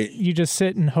 Yeah, right? You just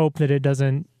sit and hope that it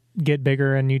doesn't get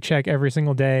bigger, and you check every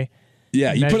single day.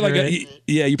 Yeah, you put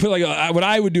what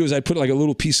I would do is I'd put like a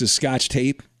little piece of Scotch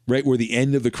tape right where the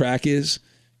end of the crack is,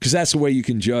 because that's the way you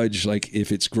can judge like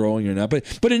if it's growing or not.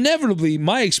 But inevitably,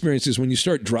 my experience is when you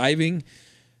start driving,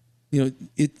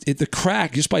 the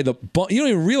crack just by the bump, you don't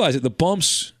even realize it. The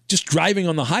bumps, just driving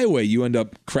on the highway, you end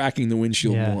up cracking the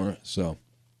windshield more. So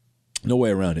no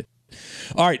way around it.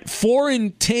 All right, 4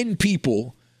 in 10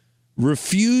 people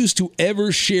refuse to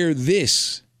ever share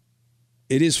this.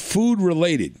 It is food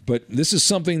related, but this is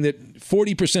something that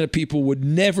 40% of people would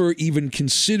never even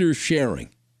consider sharing.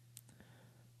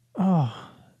 Oh,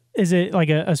 is it like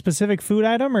a specific food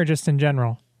item or just in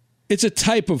general? It's a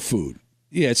type of food.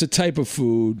 Yeah, it's a type of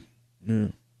food. Yeah.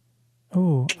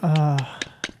 Oh,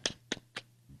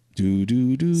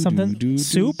 something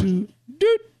soup?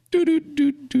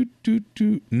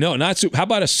 No, not soup. How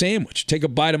about a sandwich? Take a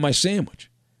bite of my sandwich.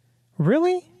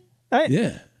 Really?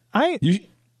 You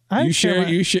share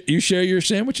your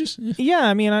sandwiches? Yeah,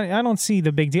 I mean, I don't see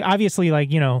the big deal. Obviously,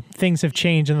 things have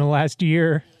changed in the last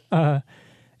year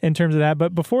in terms of that.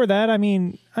 But before that, I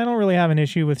mean, I don't really have an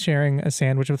issue with sharing a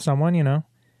sandwich with someone,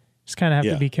 Just kind of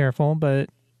have to be careful. But,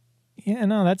 yeah,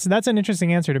 no, that's an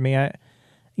interesting answer to me.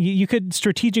 You could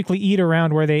strategically eat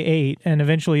around where they ate, and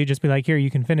eventually you just be like, here,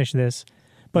 you can finish this.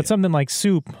 But something like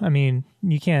soup, I mean,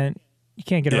 you can't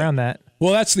get around that.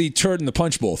 Well, that's the turd in the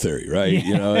punch bowl theory, right?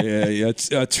 Yeah.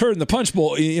 It's a turd in the punch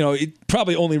bowl. It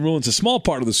probably only ruins a small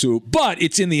part of the soup, but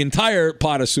it's in the entire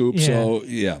pot of soup. Yeah. So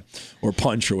or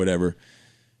punch or whatever.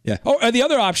 Yeah. Or the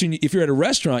other option, if you're at a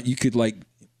restaurant, you could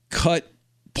cut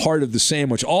part of the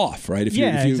sandwich off, right? If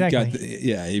you've got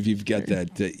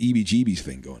that EBGBs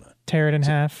thing going on, tear it in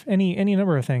half. Any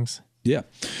number of things. Yeah.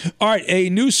 All right. A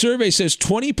new survey says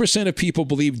 20% of people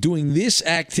believe doing this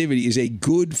activity is a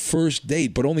good first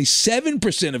date, but only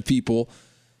 7% of people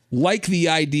like the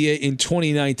idea in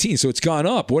 2019. So it's gone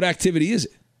up. What activity is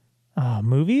it?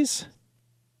 Movies?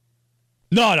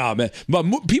 No, man. But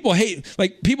people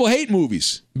hate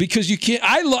movies because you can't.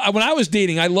 When I was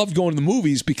dating, I loved going to the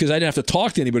movies because I didn't have to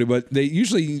talk to anybody. But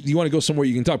you want to go somewhere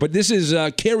you can talk. But this is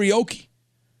karaoke.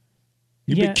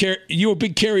 You a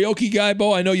big karaoke guy,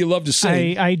 Bo? I know you love to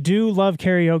sing. I do love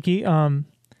karaoke,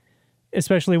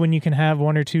 especially when you can have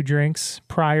 1 or 2 drinks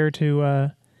prior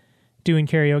to doing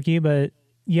karaoke. But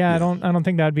I don't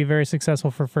think that would be very successful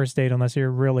for first date unless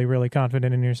you're really, really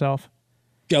confident in yourself.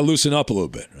 Got to loosen up a little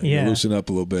bit. Right? Yeah, loosen up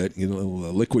a little bit. Get a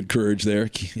little liquid courage there.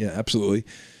 Yeah, absolutely.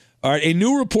 All right. A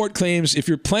new report claims if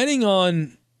you're planning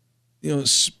on,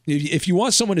 if you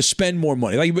want someone to spend more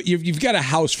money, like you've got a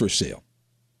house for sale.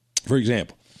 For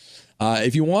example,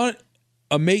 if you want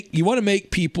to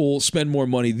make people spend more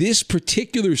money, this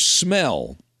particular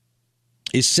smell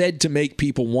is said to make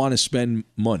people want to spend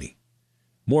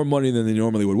more money than they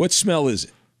normally would. What smell is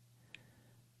it?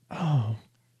 Oh,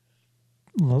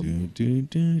 let's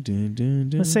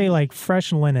say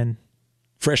fresh linen.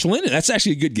 Fresh linen. That's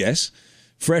actually a good guess.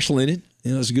 Fresh linen.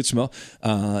 It's a good smell.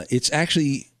 It's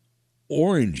actually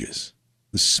oranges.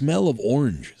 The smell of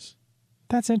oranges.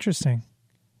 That's interesting.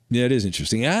 Yeah, it is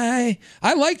interesting. I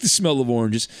like the smell of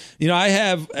oranges. I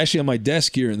have actually on my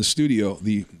desk here in the studio,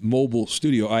 the mobile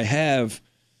studio, I have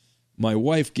my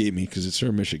wife gave me because it's her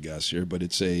Michigas here, but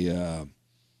it's a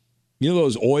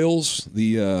those oils,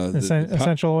 the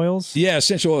essential oils. Yeah,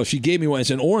 essential oils. She gave me one.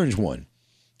 It's an orange one,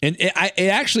 and I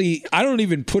don't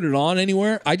even put it on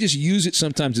anywhere. I just use it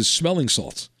sometimes as smelling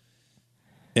salts,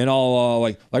 and I'll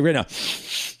like right now.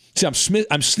 See,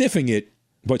 I'm sniffing it.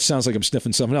 But it sounds like I'm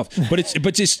sniffing something else. But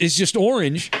it's just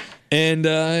orange, and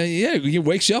it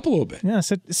wakes you up a little bit. Yeah,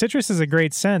 citrus is a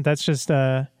great scent. That's just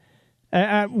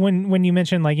when you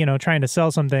mention trying to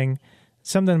sell something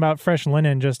about fresh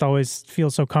linen just always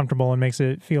feels so comfortable and makes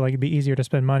it feel like it'd be easier to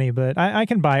spend money. But I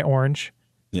can buy orange.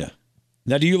 Yeah.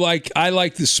 Now, I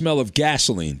like the smell of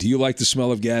gasoline. Do you like the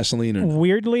smell of gasoline or no?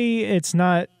 Weirdly, it's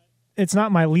not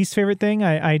my least favorite thing.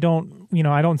 I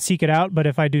don't seek it out, but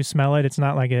if I do smell it, it's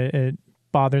not like it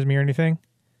bothers me or anything.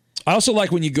 I also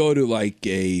like when you go to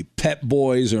a Pep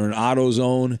Boys or an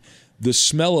AutoZone, the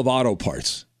smell of auto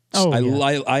parts.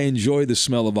 I enjoy the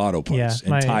smell of auto parts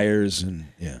and tires and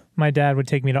My dad would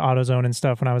take me to AutoZone and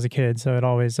stuff when I was a kid, so it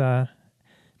always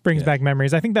brings back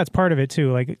memories. I think that's part of it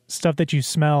too. Like stuff that you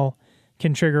smell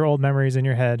can trigger old memories in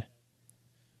your head.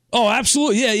 Oh,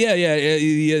 absolutely.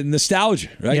 Yeah. Nostalgia,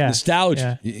 right? Yeah.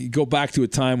 Nostalgia. Yeah. You go back to a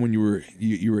time when you were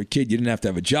a kid. You didn't have to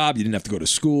have a job. You didn't have to go to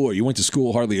school, or you went to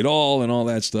school hardly at all, and all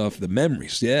that stuff. The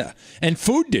memories, yeah. And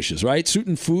food dishes, right?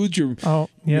 Certain foods your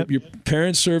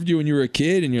parents served you when you were a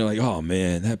kid, and you're like, oh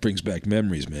man, that brings back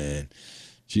memories, man.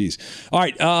 Jeez. All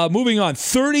right, moving on.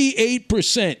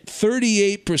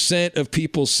 38% of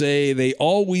people say they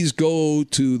always go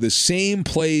to the same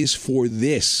place for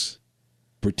this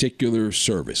particular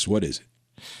service. What is it?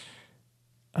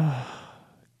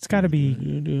 It's got to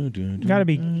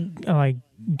be like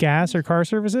gas or car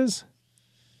services.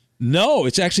 No,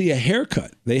 it's actually a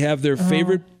haircut. They have their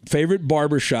favorite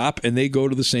barbershop, and they go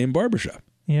to the same barbershop.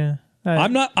 Yeah.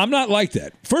 I'm not like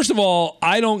that. First of all,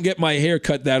 I don't get my hair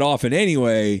cut that often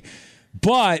anyway.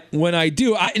 But when I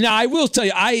do, I will tell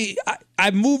you,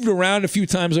 I've moved around a few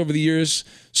times over the years.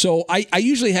 So I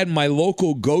usually had my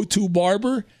local go-to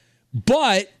barber.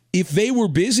 But if they were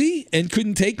busy and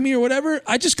couldn't take me or whatever,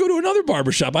 I just go to another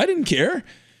barbershop. I didn't care.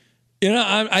 You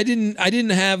know, I didn't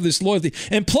have this loyalty.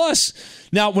 And plus,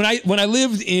 now when I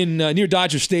lived in near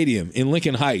Dodger Stadium in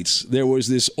Lincoln Heights, there was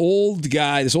this old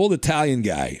Italian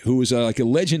guy who was like a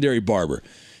legendary barber,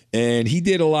 and he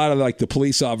did a lot of like the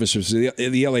police officers, the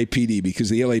LAPD, because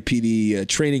the LAPD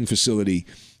training facility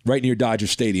right near Dodger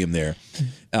Stadium there.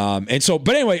 But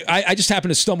anyway, I just happened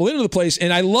to stumble into the place,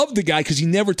 and I loved the guy because he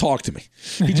never talked to me.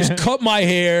 He just cut my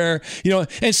hair,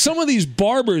 and some of these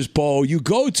barbers, Bo, you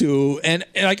go to, and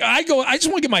like I just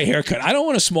want to get my hair cut. I don't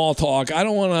want to small talk. I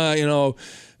don't want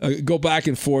to, go back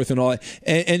and forth and all that.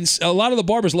 And a lot of the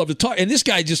barbers love to talk. And this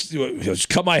guy just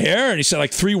cut my hair, and he said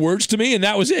like 3 words to me, and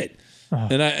that was it. Oh.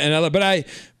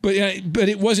 But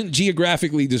it wasn't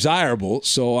geographically desirable,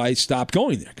 so I stopped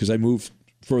going there because I moved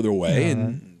further away,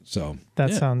 and so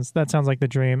sounds like the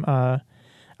dream.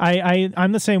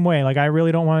 I'm the same way. Like I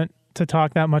really don't want to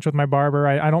talk that much with my barber.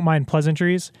 I don't mind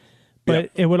pleasantries, but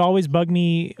it would always bug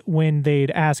me when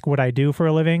they'd ask what I do for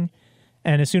a living,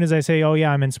 and as soon as I say, "Oh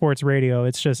yeah, I'm in sports radio,"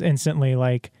 it's just instantly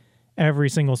like every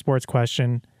single sports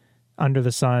question under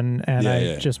the sun, and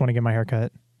I just want to get my hair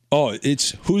cut. Oh,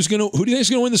 it's who do you think is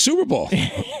gonna win the Super Bowl,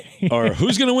 or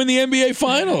who's gonna win the NBA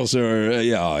Finals, or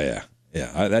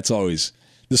that's always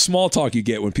the small talk you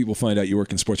get when people find out you work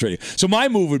in sports radio. So my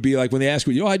move would be like when they ask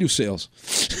me, I do sales.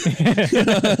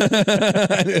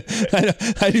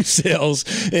 I do sales,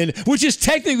 and which is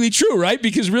technically true, right?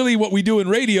 Because really what we do in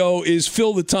radio is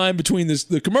fill the time between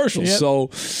the commercials. Yep. So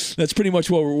that's pretty much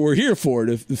what we're here for,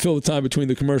 to fill the time between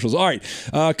the commercials. All right,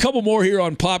 a couple more here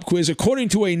on Pop Quiz. According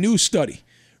to a new study,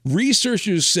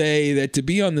 researchers say that to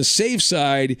be on the safe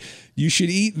side, you should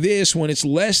eat this when it's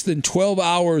less than 12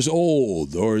 hours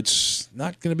old, or it's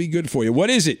not going to be good for you.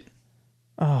 What is it?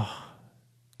 Oh,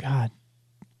 God.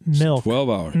 Milk. 12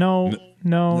 hours. No.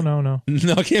 No,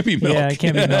 it can't be milk. Yeah, it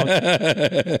can't be milk.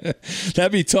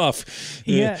 That'd be tough.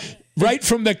 Yeah. Right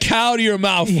from the cow to your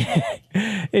mouth. Yeah.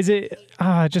 Is it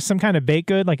just some kind of baked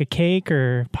good, like a cake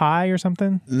or pie or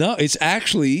something? No, it's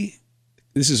actually...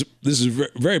 This is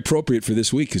very appropriate for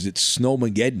this week because it's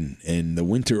Snowmageddon and the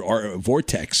winter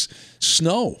vortex.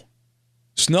 Snow.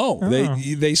 Oh.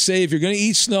 They say if you're going to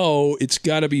eat snow, it's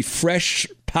got to be fresh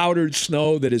powdered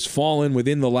snow that has fallen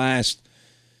within the last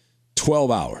 12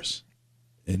 hours.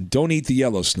 And don't eat the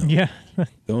yellow snow. Yeah.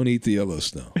 Don't eat the yellow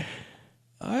snow.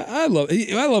 I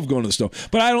love going to the snow,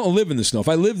 but I don't live in the snow. If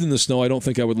I lived in the snow, I don't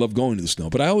think I would love going to the snow.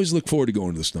 But I always look forward to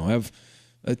going to the snow.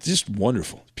 It's just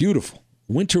wonderful. It's beautiful.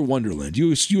 Winter wonderland.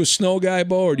 You a snow guy,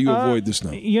 Bo, or do you avoid the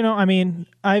snow?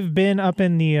 I've been up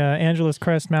in the Angeles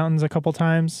Crest Mountains a couple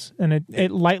times, and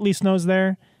it lightly snows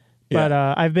there. But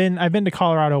I've been to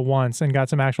Colorado once and got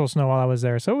some actual snow while I was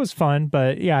there, so it was fun.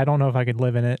 But yeah, I don't know if I could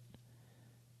live in it.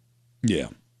 Yeah.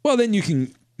 Well, then you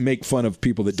can make fun of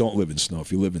people that don't live in snow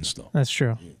if you live in snow. That's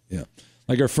true. Yeah,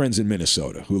 like our friends in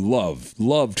Minnesota who love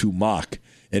to mock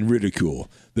and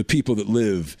ridicule the people that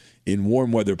live in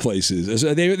warm weather places.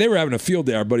 They were having a field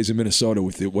day, our buddies in Minnesota,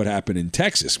 with what happened in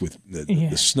Texas with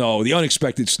the snow, the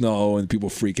unexpected snow, and people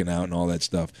freaking out and all that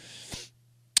stuff.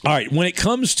 All right, when it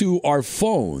comes to our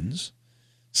phones,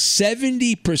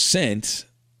 70%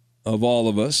 of all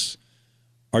of us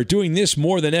are doing this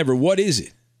more than ever. What is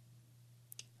it?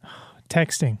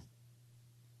 Texting.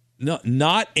 No,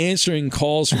 not answering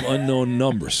calls from unknown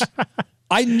numbers.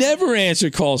 I never answer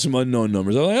calls from unknown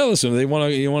numbers. I'm like, hey, listen, you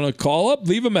want to call up?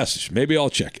 Leave a message. Maybe I'll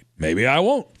check it. Maybe I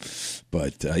won't.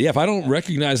 But if I don't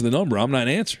recognize the number, I'm not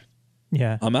answering.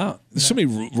 Yeah, I'm out. There's so many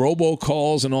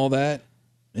robocalls and all that.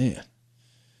 Man.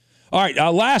 All right,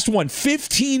 last one.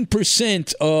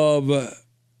 15% of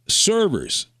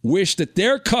servers wish that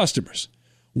their customers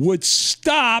would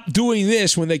stop doing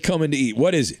this when they come in to eat.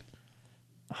 What is it?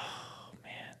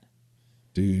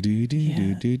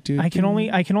 I can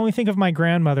only think of my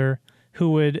grandmother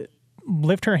who would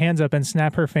lift her hands up and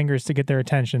snap her fingers to get their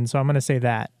attention. So I'm going to say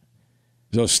that.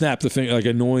 So snap the finger, like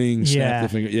annoying snap the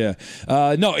finger. Yeah.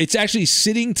 No, it's actually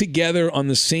sitting together on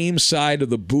the same side of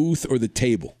the booth or the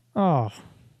table. Oh.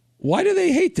 Why do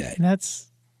they hate that?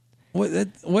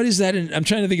 What is that? I'm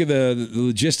trying to think of the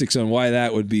logistics on why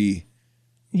that would be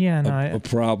a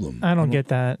problem. I don't get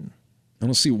that. I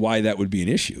don't see why that would be an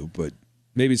issue, but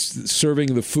Maybe it's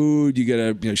serving the food. You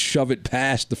got to shove it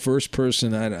past the first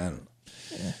person. I don't know.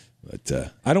 Yeah.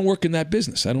 But I don't work in that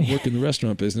business. I don't work in the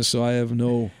restaurant business, so I have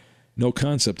no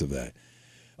concept of that.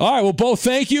 All right, well, Bo,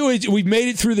 thank you. We've made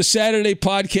it through the Saturday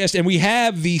podcast, and we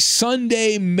have the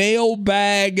Sunday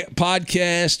mailbag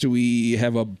podcast. We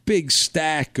have a big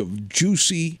stack of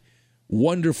juicy,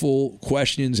 wonderful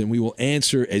questions, and we will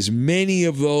answer as many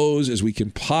of those as we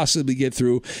can possibly get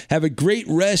through. Have a great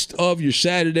rest of your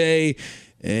Saturday,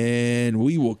 and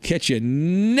we will catch you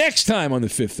next time on the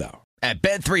Fifth Hour. At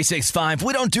Bet365,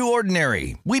 we don't do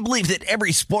ordinary. We believe that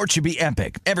every sport should be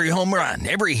epic. Every home run,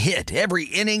 every hit, every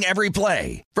inning, every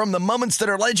play. From the moments that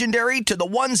are legendary to the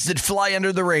ones that fly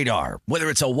under the radar. Whether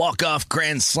it's a walk-off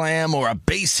grand slam or a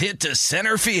base hit to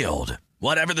center field.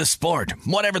 Whatever the sport,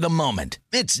 whatever the moment.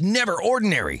 It's never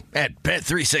ordinary at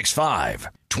Bet365.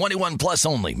 21 plus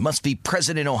only. Must be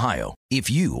present in Ohio. If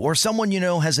you or someone you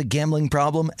know has a gambling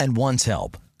problem and wants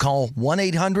help, call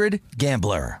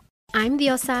 1-800-GAMBLER. I'm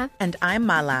Diosa. And I'm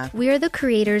Mala. We are the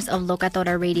creators of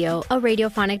Locatora Radio, a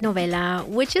radiophonic novela,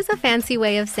 which is a fancy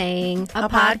way of saying a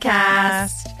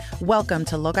podcast. Welcome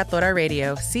to Locatora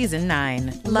Radio, Season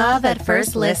 9. Love at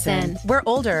first listen. We're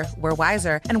older, we're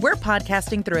wiser, and we're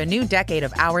podcasting through a new decade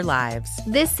of our lives.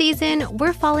 This season,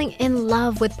 we're falling in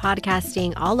love with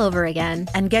podcasting all over again.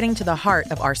 And getting to the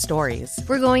heart of our stories.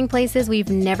 We're going places we've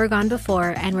never gone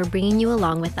before, and we're bringing you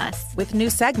along with us. With new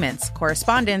segments,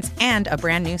 correspondence, and a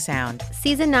brand new sound.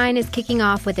 Season 9 is kicking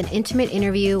off with an intimate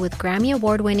interview with Grammy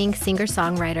Award-winning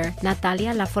singer-songwriter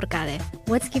Natalia Lafourcade.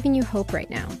 What's giving you hope right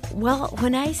now? Well,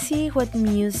 when I see what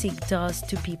music does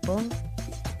to people,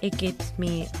 it gives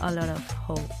me a lot of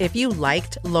hope. If you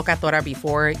liked Locatora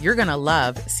before, you're going to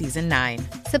love Season 9.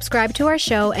 Subscribe to our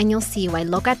show and you'll see why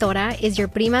Locatora is your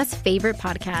prima's favorite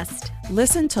podcast.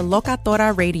 Listen to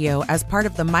Locatora Radio as part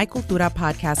of the My Cultura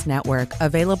Podcast Network,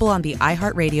 available on the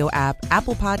iHeartRadio app,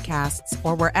 Apple Podcasts,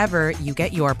 or wherever you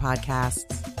get your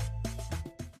podcasts.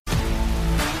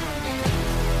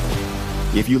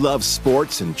 If you love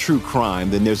sports and true crime,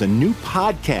 then there's a new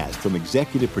podcast from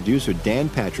executive producer Dan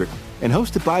Patrick and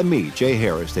hosted by me, Jay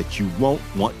Harris, that you won't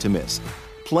want to miss.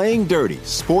 Playing Dirty: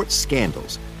 Sports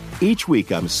Scandals. Each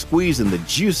week, I'm squeezing the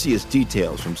juiciest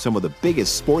details from some of the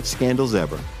biggest sports scandals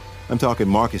ever. I'm talking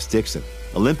Marcus Dixon,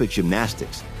 Olympic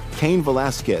gymnastics, Cain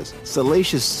Velasquez,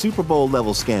 salacious Super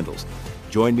Bowl-level scandals.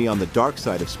 Join me on the dark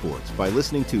side of sports by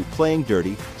listening to Playing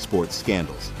Dirty: Sports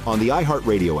Scandals on the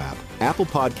iHeartRadio app, Apple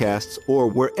Podcasts, or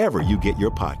wherever you get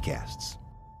your podcasts.